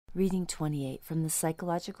Reading 28 from the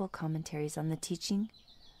Psychological Commentaries on the Teaching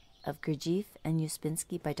of Gurdjieff and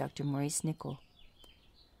Ouspensky by Dr. Maurice Nicoll.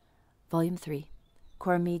 Volume 3,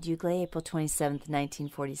 Cormide, Uglé, April 27,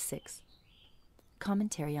 1946.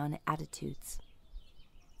 Commentary on Attitudes.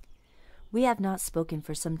 We have not spoken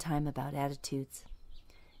for some time about attitudes.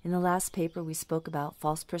 In the last paper we spoke about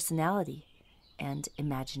false personality and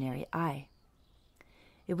imaginary I.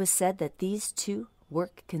 It was said that these two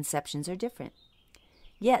work conceptions are different.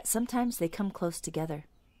 Yet sometimes they come close together.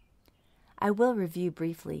 I will review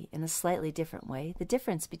briefly, in a slightly different way, the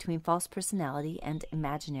difference between false personality and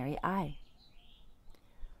imaginary I.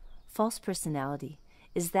 False personality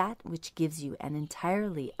is that which gives you an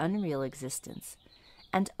entirely unreal existence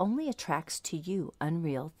and only attracts to you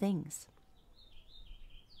unreal things.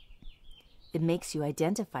 It makes you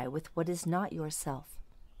identify with what is not yourself.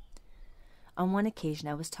 On one occasion,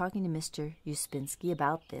 I was talking to Mr. Ouspensky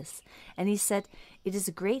about this, and he said, "It is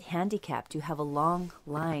a great handicap to have a long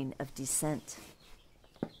line of descent."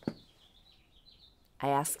 I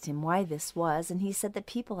asked him why this was, and he said that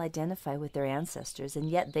people identify with their ancestors, and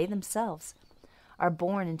yet they themselves are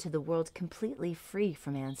born into the world completely free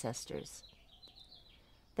from ancestors.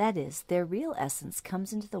 That is, their real essence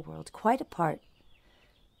comes into the world quite apart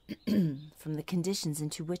from the conditions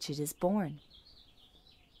into which it is born.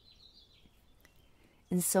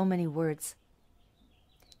 In so many words,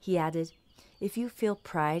 he added, if you feel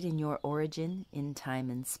pride in your origin in time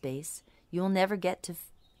and space, you will never get to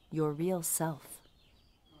your real self.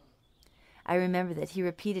 I remember that he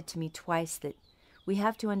repeated to me twice that we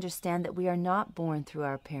have to understand that we are not born through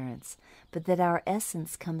our parents, but that our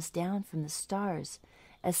essence comes down from the stars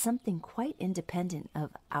as something quite independent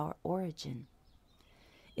of our origin.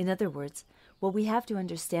 In other words, what we have to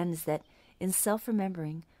understand is that in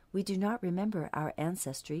self-remembering, we do not remember our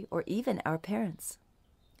ancestry or even our parents.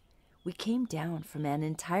 We came down from an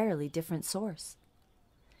entirely different source.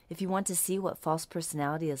 If you want to see what false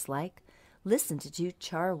personality is like, listen to two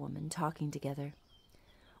charwomen talking together.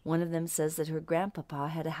 One of them says that her grandpapa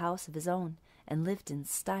had a house of his own and lived in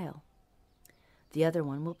style. The other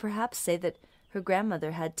one will perhaps say that her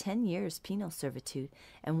grandmother had 10 years penal servitude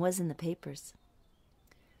and was in the papers.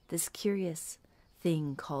 This curious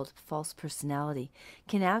thing called false personality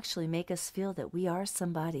can actually make us feel that we are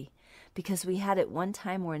somebody because we had at one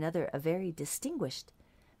time or another a very distinguished,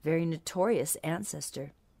 very notorious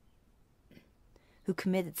ancestor who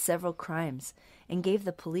committed several crimes and gave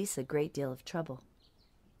the police a great deal of trouble.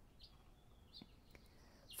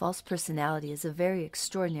 False personality is a very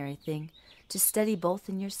extraordinary thing to study both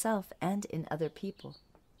in yourself and in other people.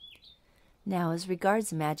 Now, as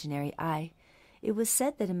regards imaginary I, it was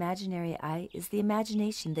said that imaginary I is the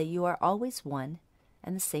imagination that you are always one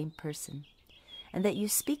and the same person, and that you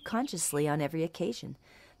speak consciously on every occasion,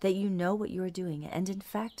 that you know what you are doing, and in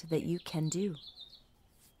fact that you can do.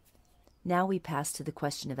 Now we pass to the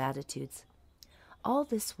question of attitudes. All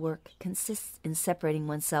this work consists in separating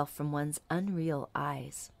oneself from one's unreal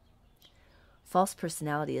eyes. False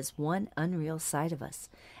personality is one unreal side of us,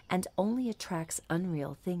 and only attracts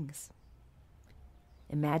unreal things.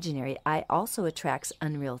 Imaginary I also attracts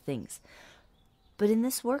unreal things. But in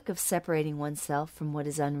this work of separating oneself from what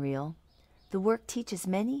is unreal, the work teaches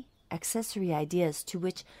many accessory ideas to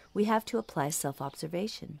which we have to apply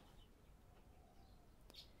self-observation.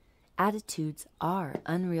 Attitudes are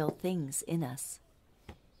unreal things in us.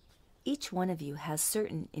 Each one of you has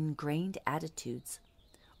certain ingrained attitudes,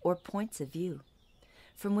 or points of view,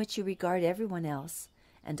 from which you regard everyone else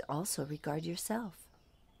and also regard yourself.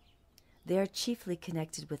 They are chiefly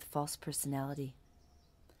connected with false personality.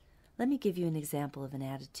 Let me give you an example of an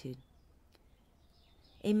attitude.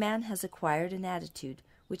 A man has acquired an attitude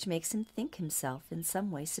which makes him think himself in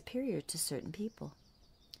some way superior to certain people.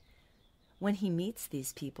 When he meets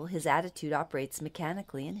these people, his attitude operates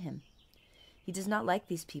mechanically in him. He does not like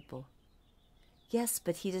these people. Yes,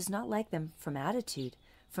 but he does not like them from attitude,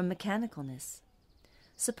 from mechanicalness.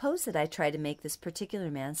 Suppose that I try to make this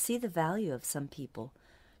particular man see the value of some people,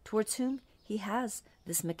 towards whom he has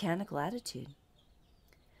this mechanical attitude.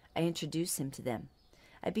 I introduce him to them.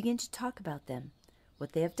 I begin to talk about them,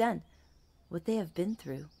 what they have done, what they have been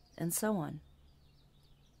through, and so on.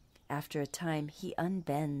 After a time, he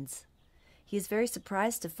unbends. He is very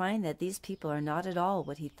surprised to find that these people are not at all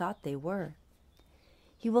what he thought they were.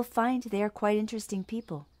 He will find they are quite interesting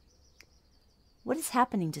people. What is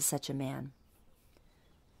happening to such a man?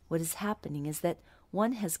 What is happening is that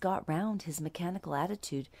one has got round his mechanical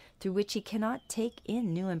attitude through which he cannot take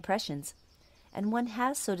in new impressions, and one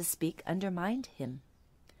has, so to speak, undermined him.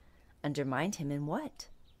 Undermined him in what?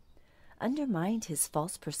 Undermined his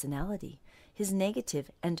false personality, his negative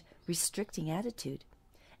and restricting attitude,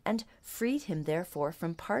 and freed him therefore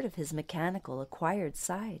from part of his mechanical acquired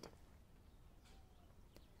side.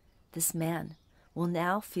 This man will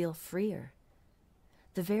now feel freer.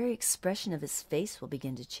 The very expression of his face will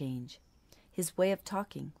begin to change. His way of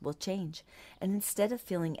talking will change, and instead of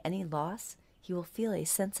feeling any loss, he will feel a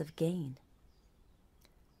sense of gain.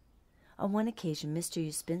 On one occasion, Mr.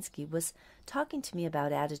 Ouspensky was talking to me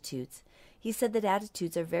about attitudes. He said that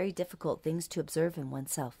attitudes are very difficult things to observe in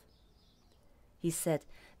oneself. He said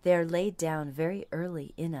they are laid down very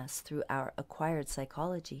early in us through our acquired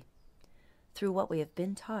psychology, through what we have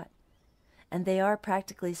been taught, and they are,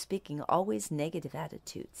 practically speaking, always negative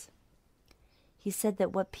attitudes. He said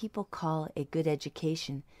that what people call a good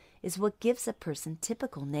education is what gives a person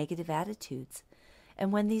typical negative attitudes,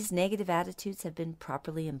 and when these negative attitudes have been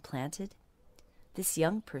properly implanted, this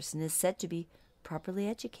young person is said to be properly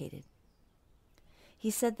educated. He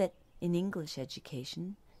said that in English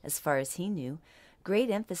education, as far as he knew, great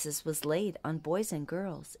emphasis was laid on boys and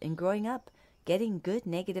girls in growing up, getting good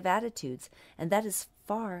negative attitudes, and that as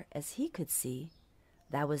far as he could see,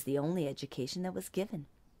 that was the only education that was given.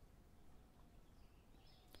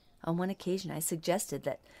 On one occasion I suggested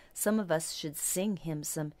that some of us should sing him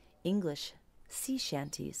some English sea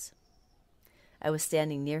shanties. I was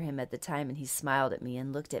standing near him at the time, and he smiled at me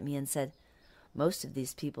and looked at me and said, "Most of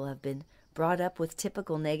these people have been brought up with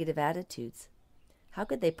typical negative attitudes. How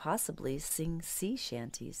could they possibly sing sea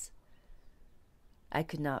shanties?" I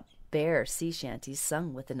could not bear sea shanties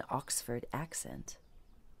sung with an Oxford accent.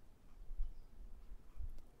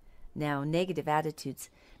 Now, negative attitudes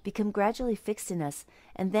become gradually fixed in us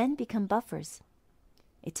and then become buffers.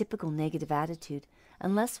 A typical negative attitude,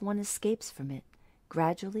 unless one escapes from it,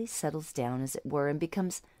 gradually settles down, as it were, and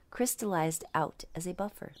becomes crystallized out as a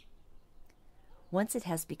buffer. Once it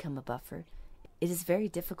has become a buffer, it is very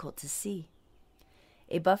difficult to see.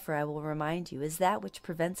 A buffer, I will remind you, is that which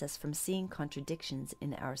prevents us from seeing contradictions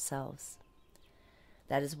in ourselves.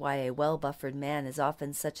 That is why a well-buffered man is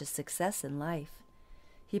often such a success in life.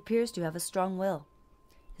 He appears to have a strong will.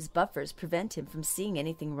 His buffers prevent him from seeing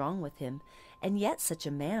anything wrong with him, and yet such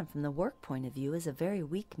a man, from the work point of view, is a very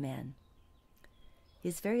weak man. He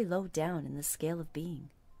is very low down in the scale of being.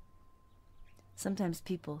 Sometimes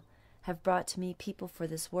people have brought to me people for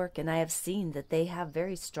this work, and I have seen that they have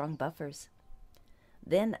very strong buffers.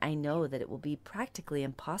 Then I know that it will be practically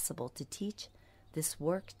impossible to teach this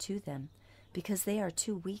work to them, because they are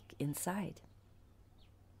too weak inside.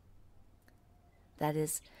 That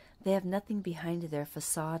is, they have nothing behind their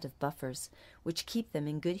facade of buffers which keep them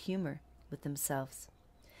in good humor with themselves.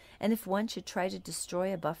 And if one should try to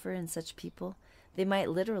destroy a buffer in such people, they might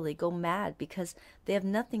literally go mad, because they have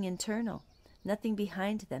nothing internal, nothing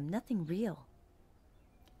behind them, nothing real.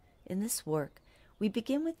 In this work, we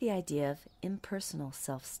begin with the idea of impersonal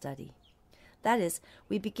self-study. That is,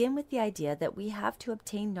 we begin with the idea that we have to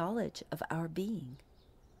obtain knowledge of our being.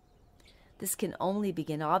 This can only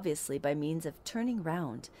begin, obviously, by means of turning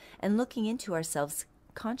round and looking into ourselves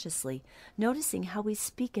consciously, noticing how we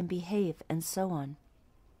speak and behave, and so on.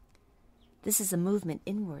 This is a movement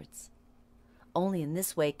inwards. Only in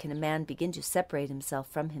this way can a man begin to separate himself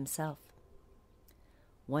from himself.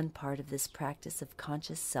 One part of this practice of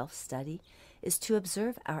conscious self-study is to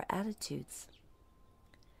observe our attitudes.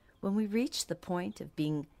 When we reach the point of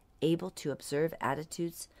being able to observe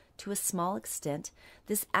attitudes to a small extent,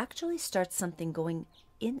 this actually starts something going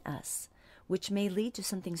in us, which may lead to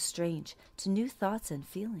something strange, to new thoughts and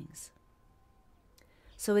feelings.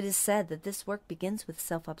 So it is said that this work begins with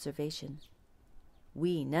self-observation.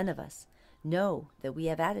 We, none of us, know that we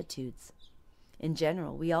have attitudes. In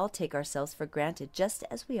general, we all take ourselves for granted just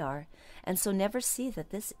as we are, and so never see that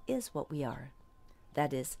this is what we are.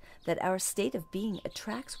 That is, that our state of being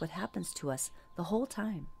attracts what happens to us the whole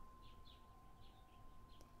time.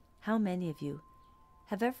 How many of you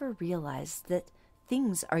have ever realized that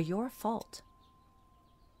things are your fault?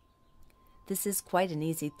 This is quite an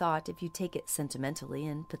easy thought if you take it sentimentally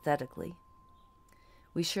and pathetically.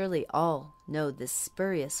 We surely all know this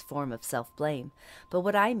spurious form of self-blame, but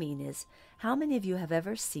what I mean is, how many of you have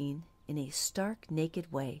ever seen, in a stark,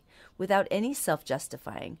 naked way, without any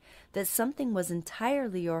self-justifying, that something was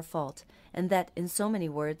entirely your fault, and that, in so many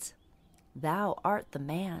words, thou art the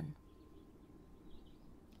man?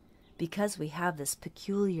 Because we have this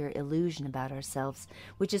peculiar illusion about ourselves,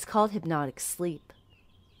 which is called hypnotic sleep.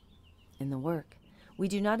 In the work, we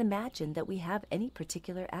do not imagine that we have any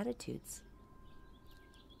particular attitudes.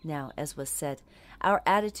 Now, as was said, our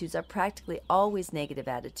attitudes are practically always negative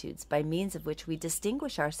attitudes, by means of which we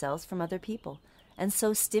distinguish ourselves from other people, and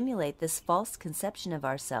so stimulate this false conception of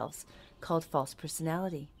ourselves, called false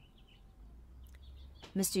personality.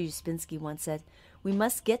 Mr. Ouspensky once said, "We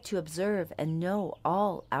must get to observe and know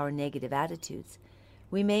all our negative attitudes.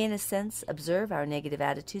 We may, in a sense, observe our negative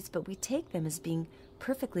attitudes, but we take them as being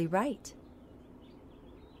perfectly right."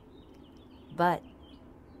 But,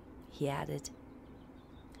 he added,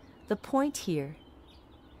 the point here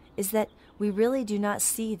is that we really do not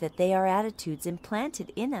see that they are attitudes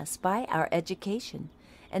implanted in us by our education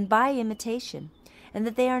and by imitation, and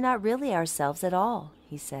that they are not really ourselves at all,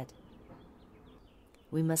 he said.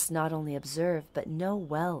 We must not only observe, but know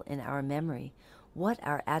well in our memory what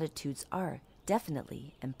our attitudes are,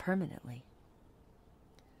 definitely and permanently.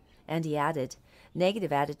 And he added,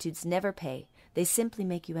 negative attitudes never pay. They simply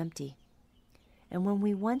make you empty. And when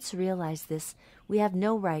we once realize this, we have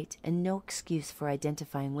no right and no excuse for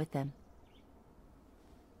identifying with them.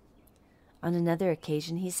 On another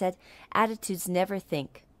occasion, he said, attitudes never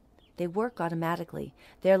think. They work automatically.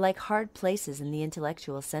 They are like hard places in the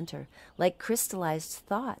intellectual center, like crystallized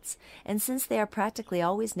thoughts, and since they are practically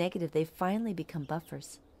always negative, they finally become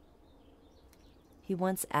buffers. He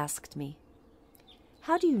once asked me,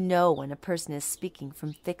 "How do you know when a person is speaking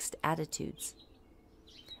from fixed attitudes?"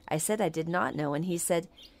 I said I did not know, and he said,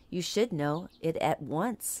 "You should know it at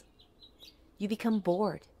once. You become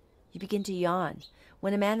bored. You begin to yawn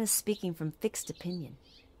when a man is speaking from fixed opinion.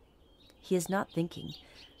 He is not thinking.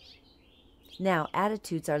 Now,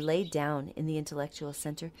 attitudes are laid down in the intellectual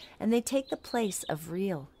center, and they take the place of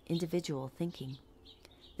real individual thinking.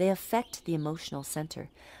 They affect the emotional center,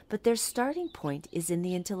 but their starting point is in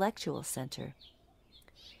the intellectual center.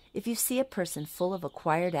 If you see a person full of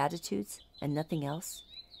acquired attitudes and nothing else,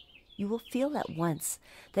 you will feel at once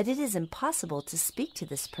that it is impossible to speak to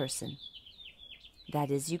this person.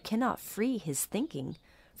 That is, you cannot free his thinking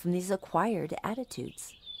from these acquired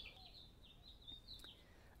attitudes.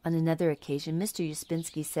 On another occasion, Mr.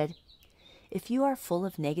 Ouspensky said, "If you are full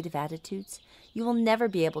of negative attitudes, you will never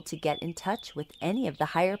be able to get in touch with any of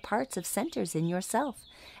the higher parts of centers in yourself,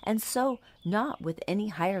 and so not with any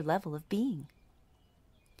higher level of being."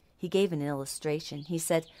 He gave an illustration. He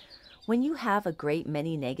said, "When you have a great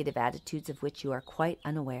many negative attitudes of which you are quite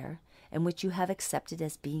unaware, and which you have accepted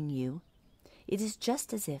as being you, it is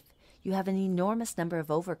just as if you have an enormous number of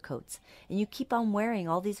overcoats, and you keep on wearing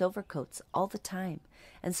all these overcoats all the time,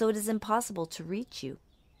 and so it is impossible to reach you.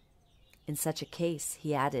 In such a case,"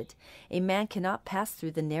 he added, "a man cannot pass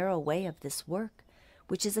through the narrow way of this work,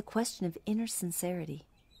 which is a question of inner sincerity.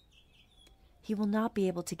 He will not be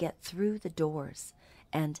able to get through the doors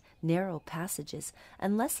and narrow passages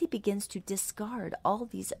unless he begins to discard all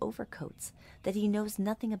these overcoats that he knows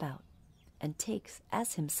nothing about and takes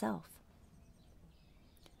as himself."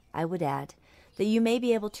 I would add that you may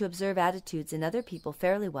be able to observe attitudes in other people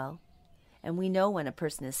fairly well, and we know when a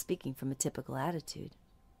person is speaking from a typical attitude.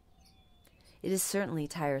 It is certainly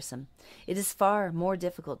tiresome. It is far more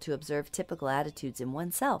difficult to observe typical attitudes in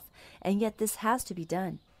oneself, and yet this has to be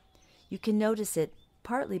done. You can notice it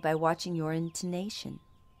partly by watching your intonation.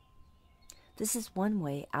 This is one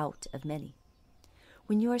way out of many.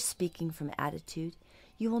 When you are speaking from attitude,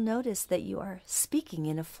 you will notice that you are speaking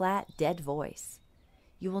in a flat, dead voice.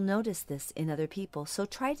 You will notice this in other people, so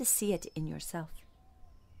try to see it in yourself.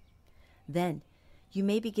 Then you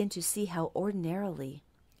may begin to see how ordinarily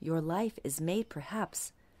your life is made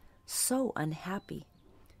perhaps so unhappy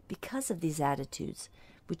because of these attitudes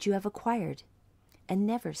which you have acquired and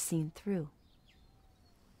never seen through.